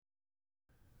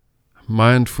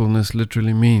Mindfulness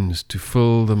literally means to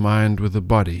fill the mind with the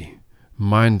body,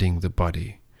 minding the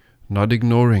body, not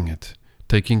ignoring it,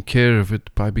 taking care of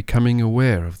it by becoming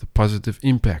aware of the positive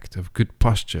impact of good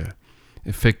posture,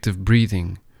 effective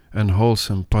breathing, and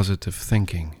wholesome positive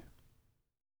thinking.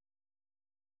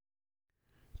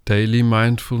 Daily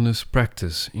mindfulness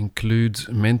practice includes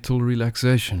mental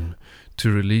relaxation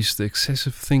to release the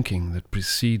excessive thinking that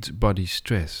precedes body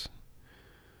stress.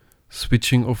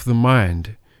 Switching off the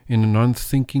mind in a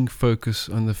non-thinking focus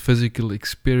on the physical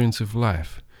experience of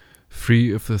life,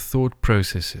 free of the thought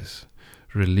processes,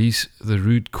 release the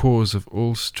root cause of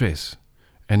all stress,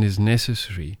 and is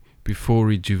necessary before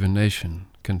rejuvenation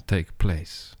can take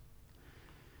place.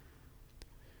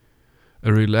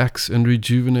 A relax and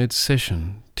rejuvenate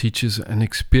session teaches an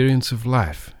experience of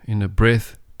life in a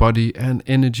breath, body and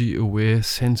energy aware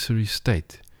sensory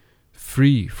state,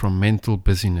 free from mental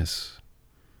busyness.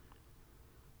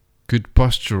 Good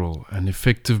postural and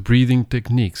effective breathing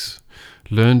techniques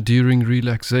learned during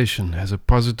relaxation has a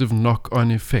positive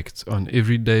knock-on effect on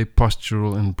everyday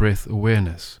postural and breath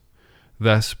awareness,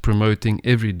 thus promoting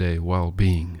everyday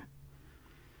well-being.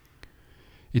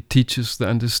 It teaches the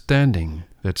understanding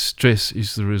that stress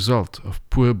is the result of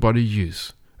poor body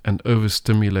use and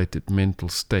overstimulated mental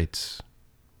states.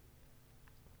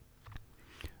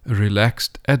 A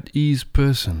relaxed, at-ease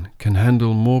person can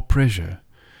handle more pressure,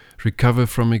 recover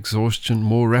from exhaustion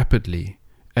more rapidly,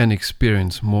 and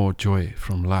experience more joy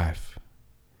from life.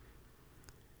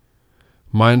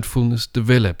 Mindfulness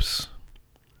develops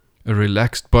a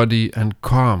relaxed body and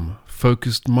calm,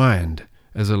 focused mind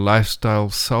as a lifestyle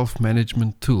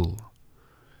self-management tool,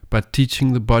 by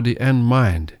teaching the body and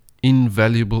mind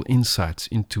invaluable insights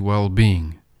into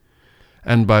well-being,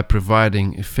 and by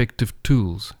providing effective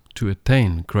tools to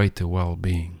attain greater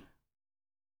well-being.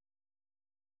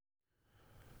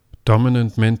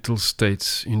 Dominant mental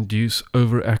states induce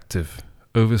overactive,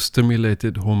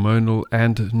 overstimulated hormonal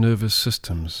and nervous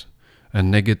systems,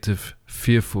 and negative,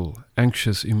 fearful,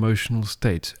 anxious emotional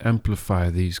states amplify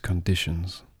these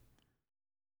conditions.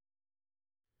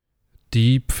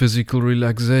 Deep physical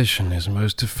relaxation is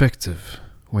most effective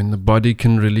when the body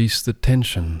can release the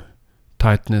tension,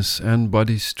 tightness and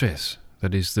body stress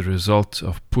that is the result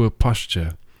of poor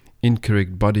posture,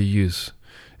 incorrect body use,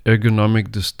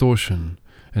 ergonomic distortion,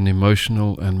 and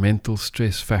emotional and mental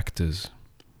stress factors.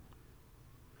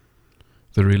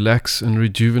 The relax and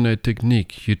rejuvenate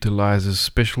technique utilizes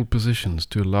special positions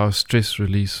to allow stress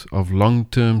release of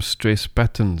long-term stress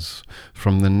patterns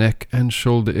from the neck and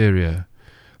shoulder area,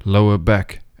 lower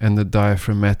back, and the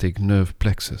diaphragmatic nerve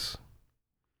plexus.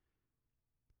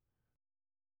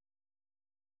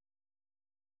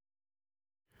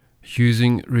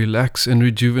 Using relax and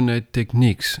rejuvenate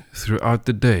techniques throughout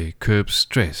the day curbs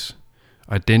stress,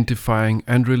 identifying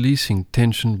and releasing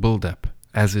tension buildup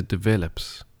as it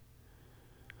develops.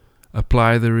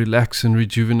 Apply the relax and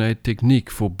rejuvenate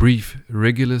technique for brief,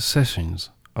 regular sessions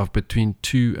of between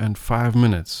 2 and 5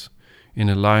 minutes in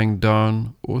a lying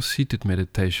down or seated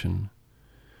meditation,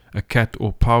 a cat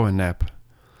or power nap,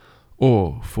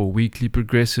 or for weekly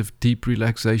progressive deep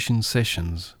relaxation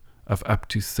sessions of up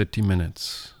to 30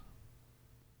 minutes.